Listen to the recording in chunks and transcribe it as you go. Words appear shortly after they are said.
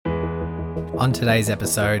On today's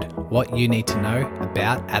episode, what you need to know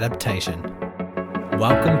about adaptation.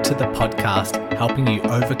 Welcome to the podcast helping you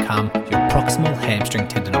overcome your proximal hamstring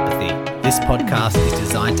tendinopathy. This podcast is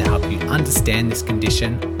designed to help you understand this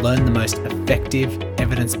condition, learn the most effective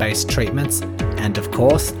evidence-based treatments, and of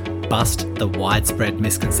course, bust the widespread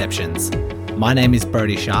misconceptions. My name is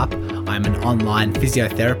Brodie Sharp. I'm an online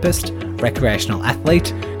physiotherapist, recreational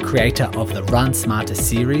athlete, creator of the Run Smarter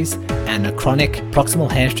series, and a chronic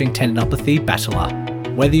proximal hamstring tendinopathy battler.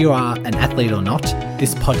 Whether you are an athlete or not,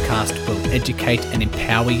 this podcast will educate and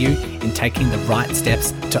empower you in taking the right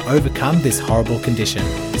steps to overcome this horrible condition.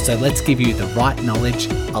 So let's give you the right knowledge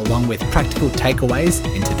along with practical takeaways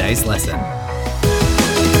in today's lesson.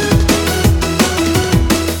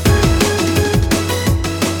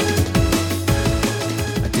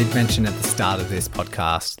 I did mention at the start of this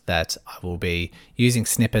podcast that I will be using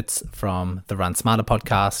snippets from the Run Smarter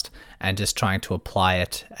podcast and just trying to apply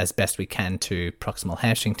it as best we can to proximal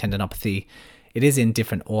hamstring tendinopathy. It is in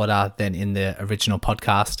different order than in the original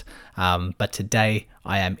podcast, but today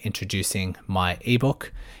I am introducing my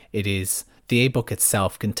ebook. The ebook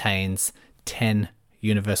itself contains 10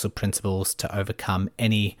 universal principles to overcome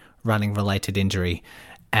any running related injury.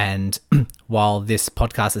 And while this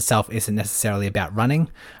podcast itself isn't necessarily about running,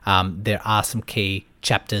 there are some key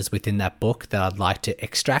chapters within that book that I'd like to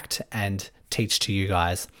extract and teach to you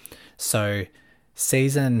guys. So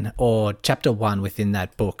chapter 1 within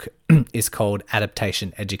that book is called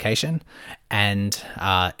Adaptation Education, and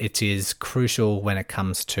it is crucial when it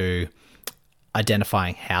comes to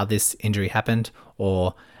identifying how this injury happened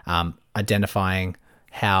or identifying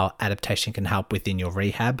how adaptation can help within your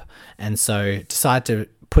rehab. And so decide to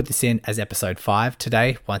put this in as episode 5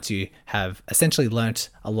 today, once you have essentially learnt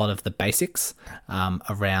a lot of the basics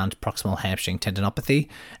around proximal hamstring tendinopathy.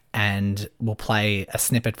 And we'll play a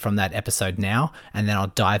snippet from that episode now, and then I'll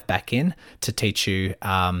dive back in to teach you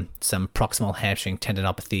some proximal hamstring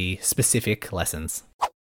tendinopathy specific lessons.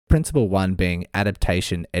 Principle 1 being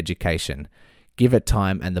adaptation education. Give it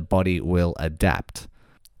time and the body will adapt.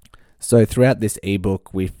 So throughout this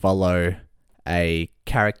ebook, we follow a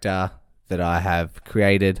character that I have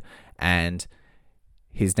created, and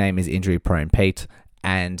his name is Injury Prone Pete,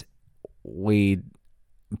 and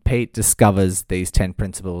Pete discovers these 10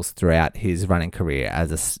 principles throughout his running career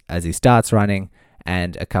as he starts running,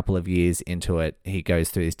 and a couple of years into it, he goes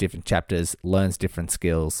through these different chapters, learns different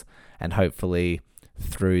skills, and hopefully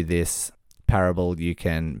through this parable you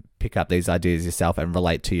can pick up these ideas yourself and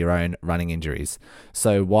relate to your own running injuries.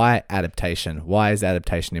 So why adaptation? Why is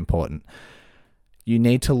adaptation important? You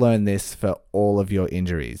need to learn this for all of your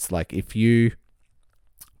injuries. Like if you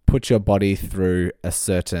put your body through a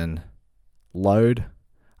certain load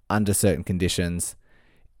under certain conditions,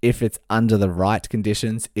 if it's under the right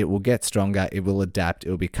conditions, it will get stronger, it will adapt,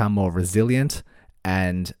 it will become more resilient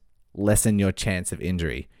and lessen your chance of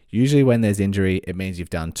injury. Usually when there's injury, it means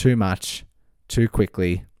you've done too much, too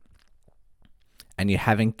quickly, and you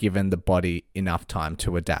haven't given the body enough time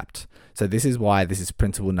to adapt. So this is why this is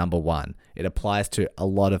principle number 1. It applies to a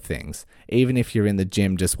lot of things. Even if you're in the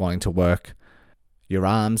gym just wanting to work your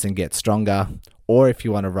arms and get stronger, or if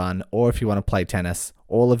you want to run, or if you want to play tennis,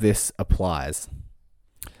 all of this applies.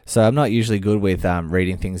 So I'm not usually good with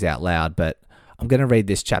reading things out loud, but I'm going to read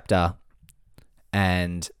this chapter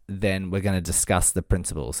and then we're going to discuss the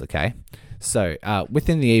principles, okay? So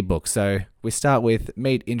within the ebook, so we start with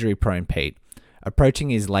meet Injury Prone Pete. Approaching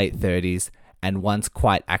his late 30s and once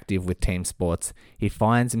quite active with team sports, he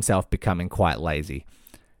finds himself becoming quite lazy.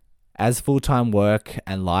 As full-time work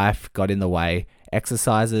and life got in the way,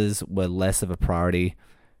 exercises were less of a priority.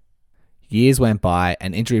 Years went by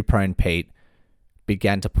and injury-prone Pete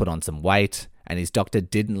began to put on some weight, and his doctor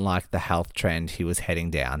didn't like the health trend he was heading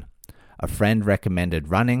down. A friend recommended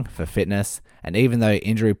running for fitness, and even though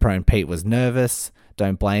injury-prone Pete was nervous,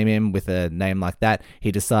 don't blame him with a name like that,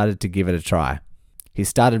 he decided to give it a try. He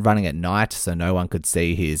started running at night so no one could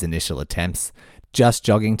see his initial attempts. Just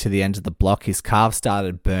jogging to the end of the block, his calves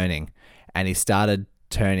started burning and his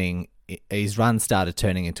run started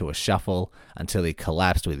turning into a shuffle until he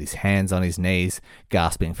collapsed with his hands on his knees,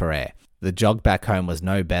 gasping for air. The jog back home was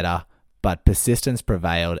no better, but persistence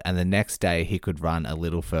prevailed and the next day he could run a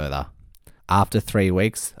little further. After 3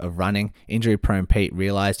 weeks of running, injury-prone Pete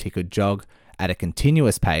realized he could jog at a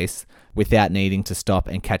continuous pace without needing to stop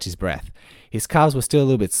and catch his breath. His calves were still a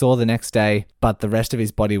little bit sore the next day, but the rest of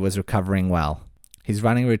his body was recovering well. His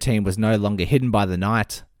running routine was no longer hidden by the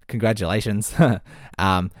night. Congratulations.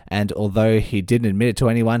 And although he didn't admit it to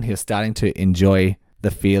anyone, he was starting to enjoy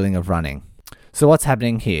the feeling of running. So what's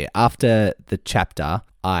happening here? After the chapter,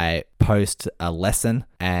 I post a lesson,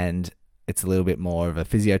 and it's a little bit more of a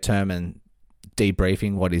physio term, and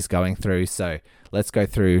debriefing what he's going through. So let's go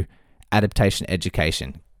through adaptation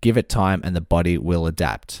education. Give it time and the body will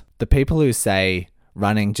adapt. The people who say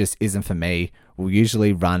running just isn't for me will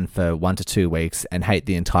usually run for 1 to 2 weeks and hate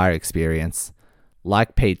the entire experience.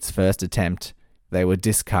 Like Pete's first attempt, they were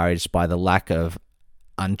discouraged by the lack of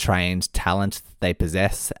untrained talent they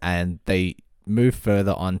possess, and they move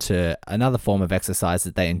further on to another form of exercise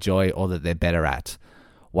that they enjoy or that they're better at.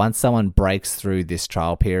 Once someone breaks through this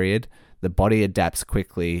trial period, the body adapts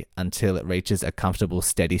quickly until it reaches a comfortable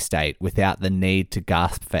steady state without the need to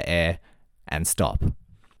gasp for air and stop.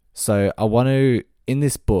 So in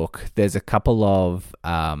this book, there's a couple of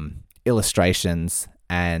illustrations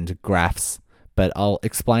and graphs, but I'll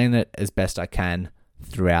explain it as best I can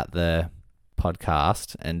throughout the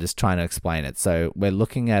podcast and just trying to explain it. So we're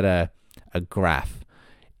looking at a graph.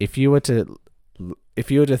 If you were to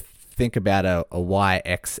think about a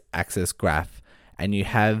y-x axis graph, and you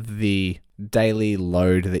have the daily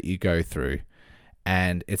load that you go through,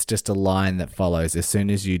 and it's just a line that follows. As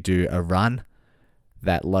soon as you do a run,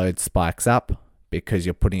 that load spikes up because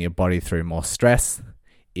you're putting your body through more stress.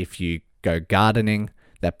 If you go gardening,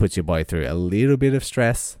 that puts your body through a little bit of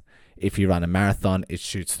stress. If you run a marathon, it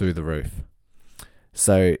shoots through the roof.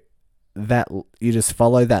 So that you just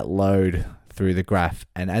follow that load through the graph,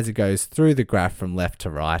 and as it goes through the graph from left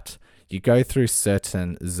to right, you go through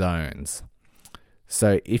certain zones.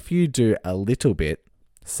 So if you do a little bit,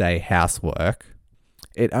 say housework,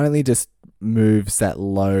 it only just moves that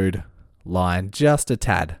load line just a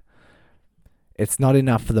tad. It's not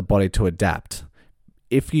enough for the body to adapt.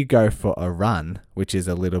 If you go for a run, which is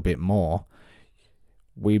a little bit more,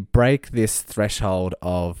 we break this threshold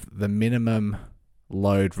of the minimum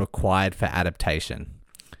load required for adaptation.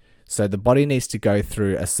 So the body needs to go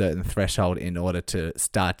through a certain threshold in order to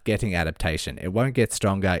start getting adaptation. It won't get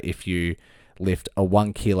stronger if you lift a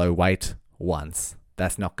 1 kilo weight once.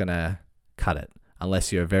 That's not going to cut it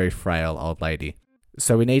unless you're a very frail old lady.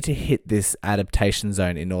 So we need to hit this adaptation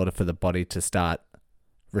zone in order for the body to start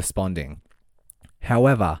responding.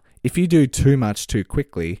 However, if you do too much too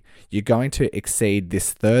quickly, you're going to exceed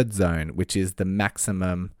this third zone, which is the max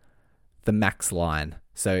line.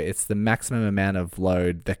 So it's the maximum amount of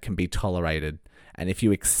load that can be tolerated. And if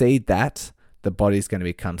you exceed that, the body's going to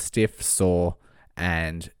become stiff, sore,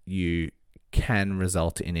 and you can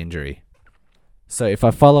result in injury. So if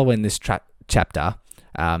I follow in this chapter,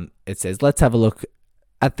 it says, let's have a look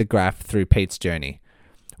at the graph through Pete's journey.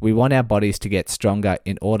 We want our bodies to get stronger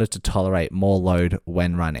in order to tolerate more load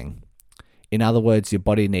when running. In other words, your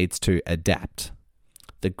body needs to adapt.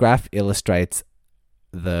 The graph illustrates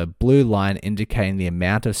the blue line indicating the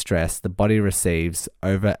amount of stress the body receives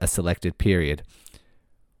over a selected period.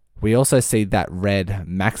 We also see that red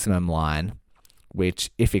maximum line,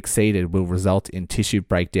 which, if exceeded, will result in tissue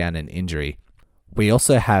breakdown and injury. We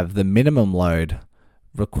also have the minimum load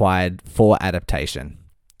required for adaptation.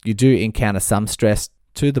 You do encounter some stress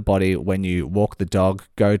to the body when you walk the dog,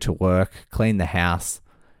 go to work, clean the house,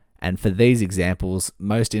 and for these examples,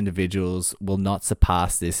 most individuals will not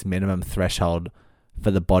surpass this minimum threshold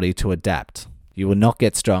for the body to adapt. You will not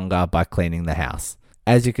get stronger by cleaning the house.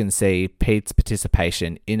 As you can see, Pete's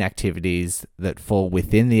participation in activities that fall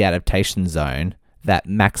within the adaptation zone, that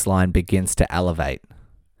max line begins to elevate.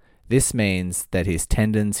 This means that his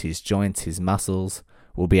tendons, his joints, his muscles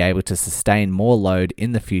will be able to sustain more load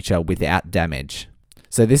in the future without damage.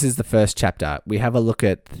 So this is the first chapter. We have a look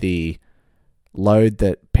at the load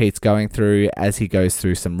that Pete's going through as he goes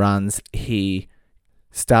through some runs. He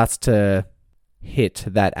starts to hit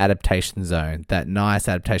that adaptation zone, that nice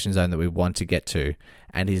adaptation zone that we want to get to.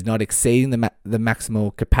 And he's not exceeding the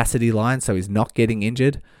maximal capacity line, so he's not getting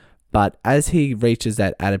injured. But as he reaches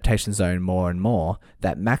that adaptation zone more and more,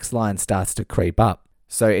 that max line starts to creep up.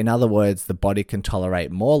 So in other words, the body can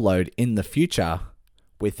tolerate more load in the future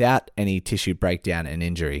without any tissue breakdown and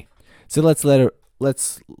injury. So let's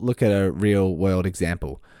look at a real world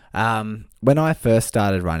example. When I first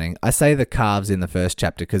started running, I say the calves in the first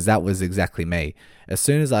chapter because that was exactly me. As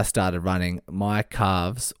soon as I started running, my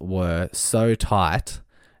calves were so tight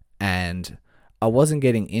and I wasn't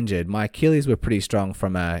getting injured. My Achilles were pretty strong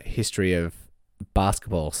from a history of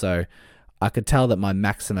basketball, so I could tell that my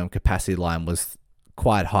maximum capacity line was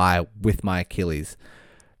quite high with my Achilles.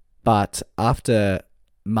 But after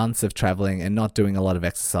months of traveling and not doing a lot of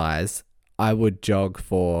exercise, I would jog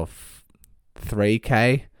for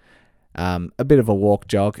 3K, a bit of a walk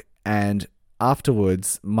jog, and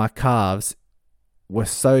afterwards my calves were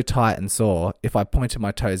so tight and sore. If I pointed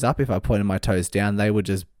my toes up, if I pointed my toes down, they were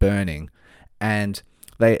just burning, and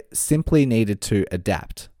they simply needed to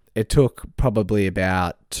adapt. It took probably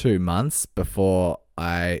about 2 months before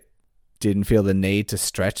I didn't feel the need to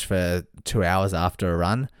stretch for 2 hours after a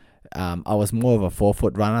run. I was more of a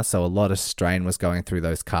 4-foot runner, so a lot of strain was going through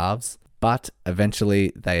those calves. But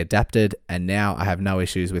eventually they adapted, and now I have no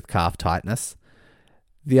issues with calf tightness.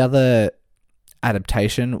 The other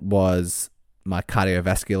adaptation was my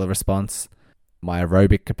cardiovascular response, my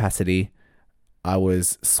aerobic capacity. I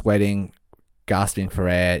was sweating, gasping for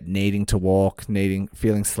air, needing to walk,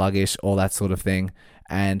 feeling sluggish, all that sort of thing.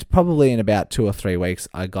 And probably in about 2 or 3 weeks,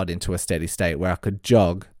 I got into a steady state where I could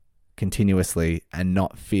jog continuously and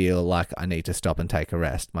not feel like I need to stop and take a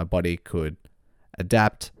rest. My body could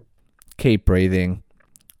adapt, keep breathing,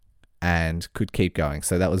 and could keep going.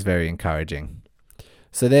 So that was very encouraging.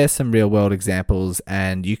 So there's some real world examples,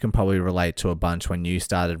 and you can probably relate to a bunch when you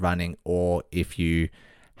started running, or if you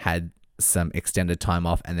had some extended time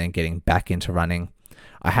off and then getting back into running.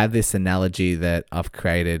 I have this analogy that I've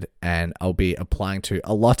created and I'll be applying to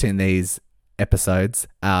a lot in these episodes.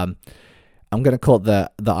 I'm going to call it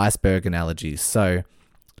the iceberg analogy. So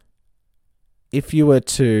if you were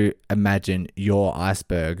to imagine your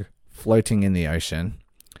iceberg floating in the ocean,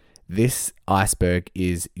 this iceberg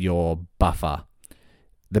is your buffer.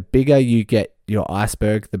 The bigger you get your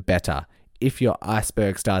iceberg, the better. If your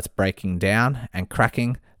iceberg starts breaking down and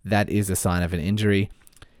cracking, that is a sign of an injury.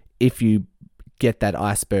 If you get that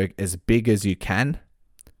iceberg as big as you can,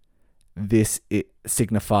 it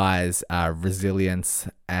signifies resilience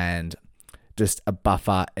and just a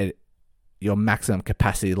buffer. Your maximum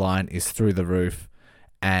capacity line is through the roof,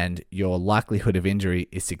 and your likelihood of injury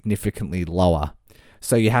is significantly lower.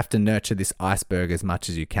 So you have to nurture this iceberg as much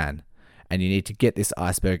as you can, and you need to get this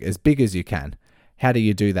iceberg as big as you can. How do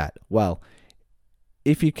you do that? Well,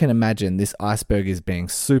 if you can imagine this iceberg is being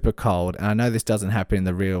super cold, and I know this doesn't happen in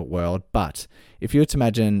the real world, but if you were to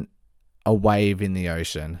imagine a wave in the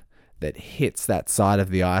ocean that hits that side of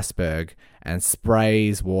the iceberg and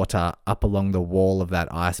sprays water up along the wall of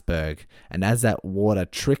that iceberg, and as that water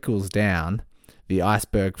trickles down, the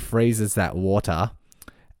iceberg freezes that water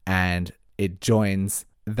and it joins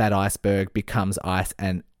that iceberg, becomes ice,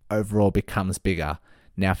 and overall becomes bigger.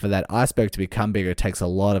 Now, for that iceberg to become bigger, it takes a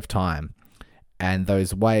lot of time. And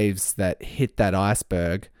those waves that hit that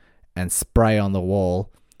iceberg and spray on the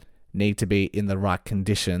wall need to be in the right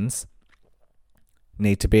conditions,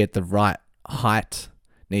 need to be at the right height,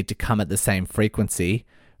 need to come at the same frequency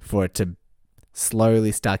for it to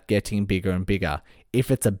slowly start getting bigger and bigger. If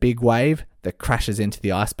it's a big wave that crashes into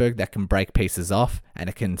the iceberg, that can break pieces off and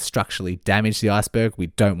it can structurally damage the iceberg. We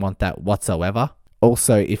don't want that whatsoever.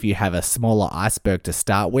 Also, if you have a smaller iceberg to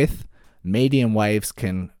start with, medium waves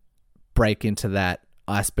can break into that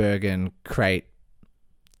iceberg and create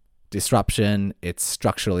disruption, its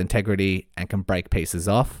structural integrity, and can break pieces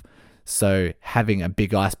off. So having a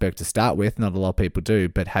big iceberg to start with, not a lot of people do,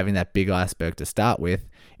 but having that big iceberg to start with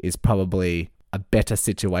is probably a better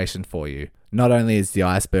situation for you. Not only is the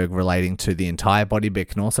iceberg relating to the entire body, but it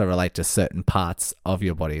can also relate to certain parts of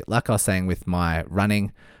your body. Like I was saying with my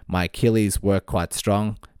running, my Achilles work quite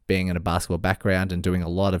strong, being in a basketball background and doing a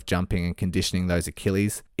lot of jumping and conditioning those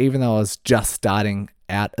Achilles. Even though I was just starting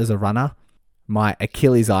out as a runner, my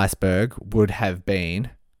Achilles iceberg would have been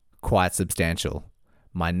quite substantial.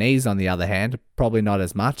 My knees, on the other hand, probably not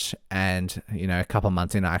as much. And, a couple of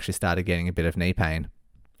months in, I actually started getting a bit of knee pain.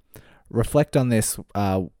 Reflect on this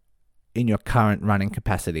in your current running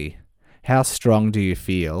capacity. How strong do you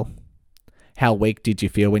feel? How weak did you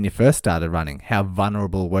feel when you first started running? How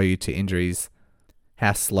vulnerable were you to injuries?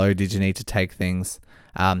 How slow did you need to take things?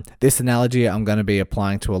 This analogy I'm going to be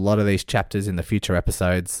applying to a lot of these chapters in the future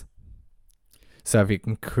episodes. So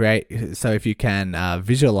if you can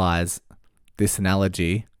visualize this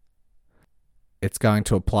analogy, it's going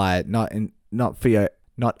to apply not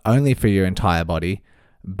only for your entire body,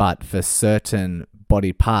 but for certain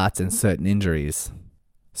body parts and certain injuries.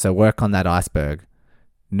 So work on that iceberg.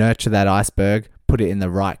 Nurture that iceberg, put it in the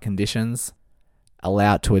right conditions,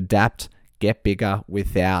 allow it to adapt, get bigger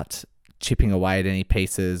without chipping away at any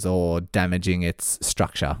pieces or damaging its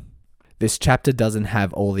structure. This chapter doesn't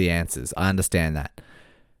have all the answers. I understand that.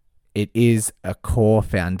 It is a core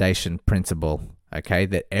foundation principle, okay,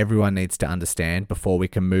 that everyone needs to understand before we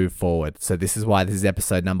can move forward. So this is why this is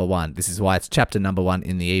episode number 1. This is why it's chapter number 1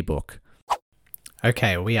 in the ebook.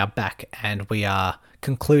 Okay, we are back and we are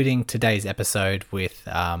concluding today's episode with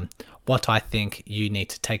what I think you need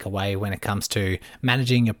to take away when it comes to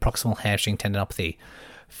managing your proximal hamstring tendinopathy.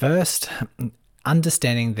 First,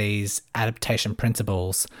 understanding these adaptation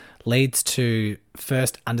principles leads to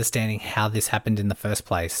first understanding how this happened in the first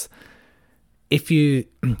place. If you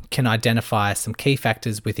can identify some key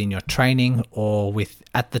factors within your training or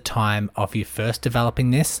at the time of you first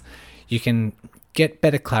developing this, you can get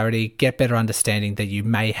better clarity, get better understanding that you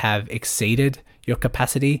may have exceeded your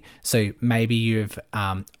capacity. So maybe you've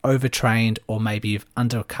overtrained, or maybe you've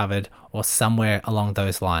undercovered, or somewhere along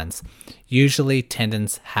those lines. Usually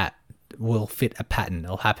tendons will fit a pattern.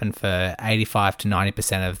 It'll happen for 85 to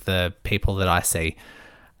 90% of the people that I see.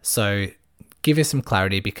 So give you some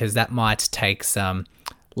clarity, because that might take some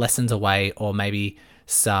lessons away, or maybe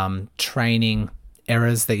some training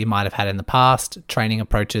errors that you might have had in the past, training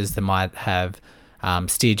approaches that might have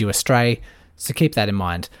steered you astray. So keep that in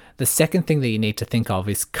mind. The second thing that you need to think of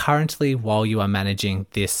is, currently while you are managing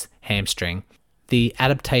this hamstring, the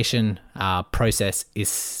adaptation process is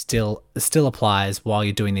still applies while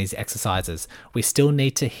you're doing these exercises. We still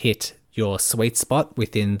need to hit your sweet spot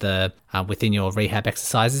within your rehab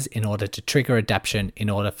exercises in order to trigger adaptation, in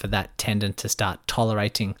order for that tendon to start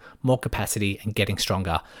tolerating more capacity and getting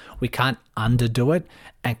stronger. We can't underdo it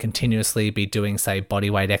and continuously be doing, say, body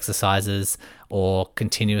weight exercises, or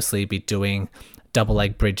continuously be doing double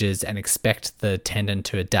leg bridges and expect the tendon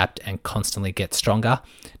to adapt and constantly get stronger.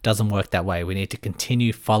 It doesn't work that way. We need to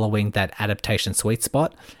continue following that adaptation sweet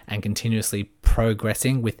spot and continuously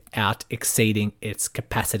progressing without exceeding its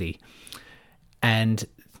capacity. And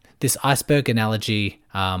this iceberg analogy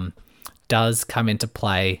does come into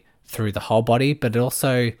play through the whole body, but it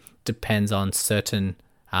also depends on certain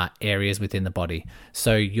areas within the body.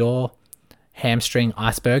 So your hamstring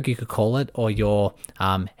iceberg, you could call it, or your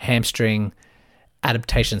hamstring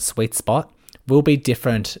adaptation sweet spot will be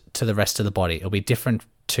different to the rest of the body. It'll be different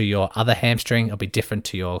to your other hamstring. It'll be different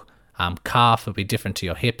to your calf. It'll be different to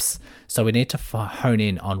your hips. So we need to hone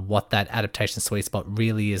in on what that adaptation sweet spot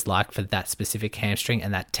really is like for that specific hamstring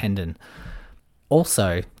and that tendon.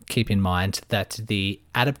 Also, keep in mind that the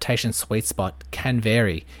adaptation sweet spot can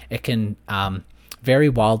vary. It can vary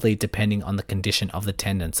wildly depending on the condition of the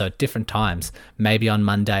tendon. So at different times, maybe on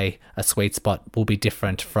Monday, a sweet spot will be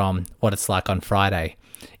different from what it's like on Friday.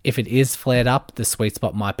 If it is flared up, the sweet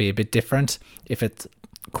spot might be a bit different. If it's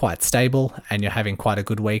quite stable and you're having quite a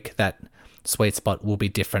good week, that sweet spot will be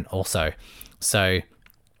different also. So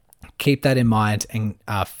keep that in mind and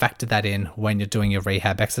factor that in when you're doing your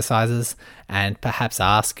rehab exercises, and perhaps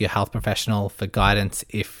ask your health professional for guidance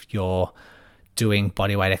if you're doing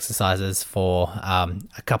bodyweight exercises for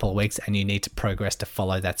a couple of weeks and you need to progress to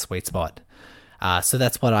follow that sweet spot. So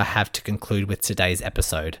that's what I have to conclude with today's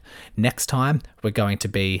episode. Next time, we're going to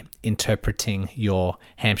be interpreting your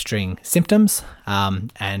hamstring symptoms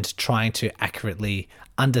and trying to accurately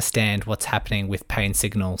understand what's happening with pain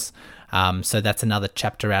signals. So that's another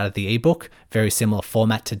chapter out of the ebook, very similar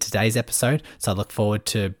format to today's episode. So I look forward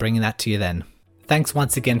to bringing that to you then. Thanks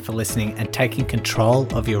once again for listening and taking control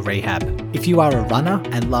of your rehab. If you are a runner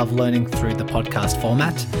and love learning through the podcast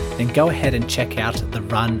format, then go ahead and check out the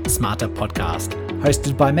Run Smarter podcast,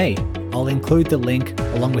 hosted by me. I'll include the link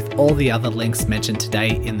along with all the other links mentioned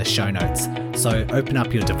today in the show notes. So open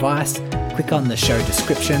up your device, click on the show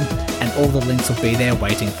description, and all the links will be there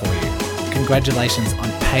waiting for you. Congratulations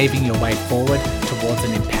on paving your way forward towards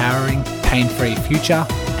an empowering, pain-free future.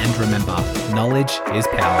 And remember, knowledge is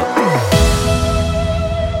power.